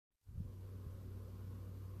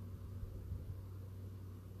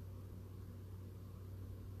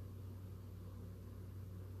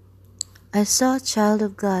I saw a child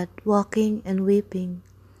of God walking and weeping.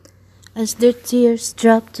 As their tears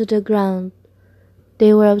dropped to the ground,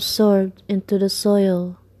 they were absorbed into the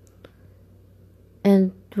soil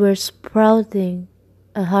and were sprouting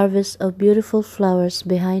a harvest of beautiful flowers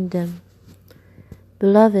behind them.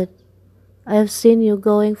 Beloved, I have seen you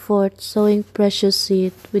going forth sowing precious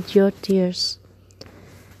seed with your tears.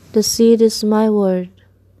 The seed is my word.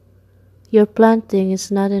 Your planting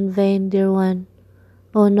is not in vain, dear one.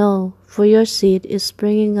 Oh no, for your seed is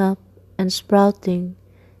springing up and sprouting,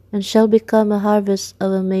 and shall become a harvest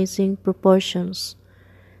of amazing proportions.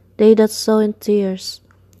 They that sow in tears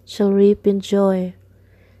shall reap in joy.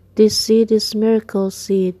 This seed is miracle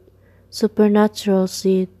seed, supernatural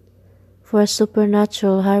seed, for a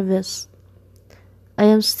supernatural harvest. I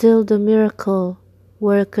am still the miracle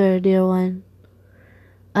worker, dear one.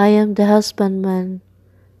 I am the husbandman.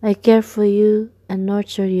 I care for you and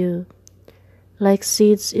nurture you. Like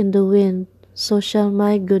seeds in the wind, so shall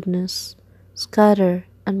my goodness scatter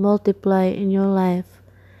and multiply in your life.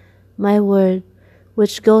 My word,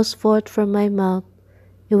 which goes forth from my mouth,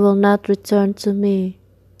 it will not return to me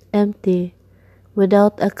empty,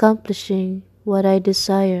 without accomplishing what I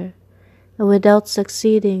desire, and without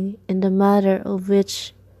succeeding in the matter of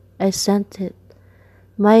which I sent it.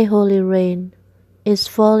 My holy rain is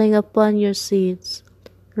falling upon your seeds.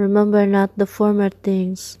 Remember not the former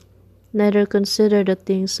things, neither consider the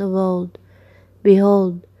things of old.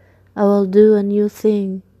 Behold, I will do a new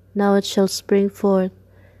thing, now it shall spring forth.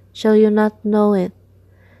 Shall you not know it?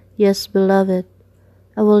 Yes, beloved,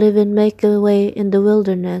 I will even make a way in the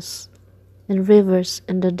wilderness, and rivers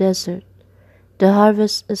in the desert. The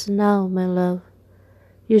harvest is now, my love.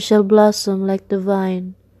 You shall blossom like the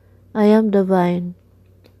vine. I am the vine.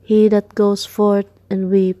 He that goes forth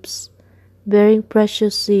and weeps, bearing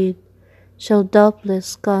precious seed, shall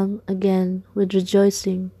doubtless come again with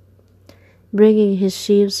rejoicing, bringing his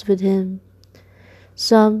sheaves with him.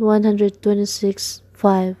 Psalm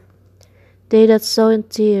 126:5. They that sow in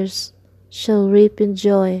tears shall reap in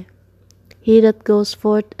joy. He that goes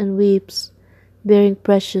forth and weeps, bearing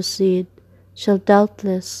precious seed, shall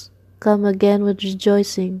doubtless come again with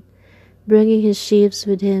rejoicing, bringing his sheaves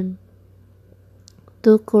with him.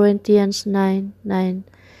 2 Corinthians 9:9.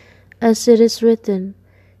 As it is written,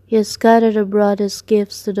 He has scattered abroad his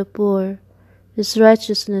gifts to the poor, his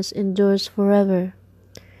righteousness endures forever.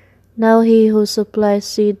 Now he who supplies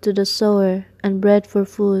seed to the sower and bread for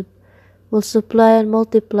food will supply and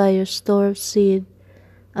multiply your store of seed,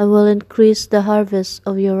 and will increase the harvest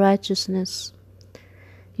of your righteousness.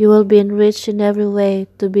 You will be enriched in every way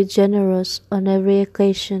to be generous on every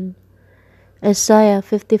occasion. Isaiah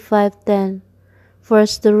 55:10. For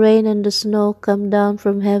as the rain and the snow come down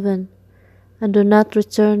from heaven, and do not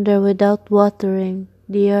return there without watering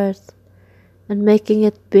the earth, and making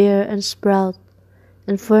it bear and sprout,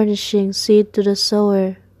 and furnishing seed to the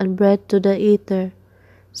sower and bread to the eater,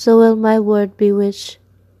 so will my word be which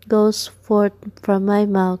goes forth from my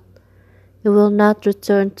mouth. It will not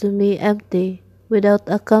return to me empty, without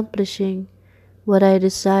accomplishing what I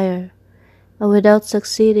desire, and without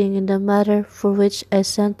succeeding in the matter for which I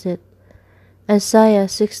sent it. Isaiah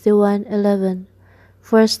 61:11.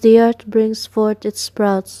 For as the earth brings forth its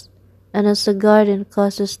sprouts, and as a garden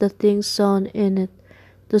causes the things sown in it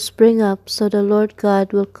to spring up, so the Lord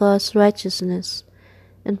God will cause righteousness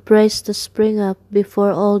and praise to spring up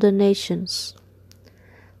before all the nations.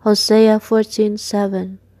 Hosea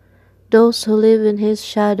 14:7. Those who live in his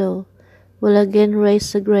shadow will again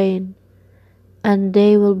raise a grain, and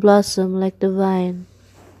they will blossom like the vine.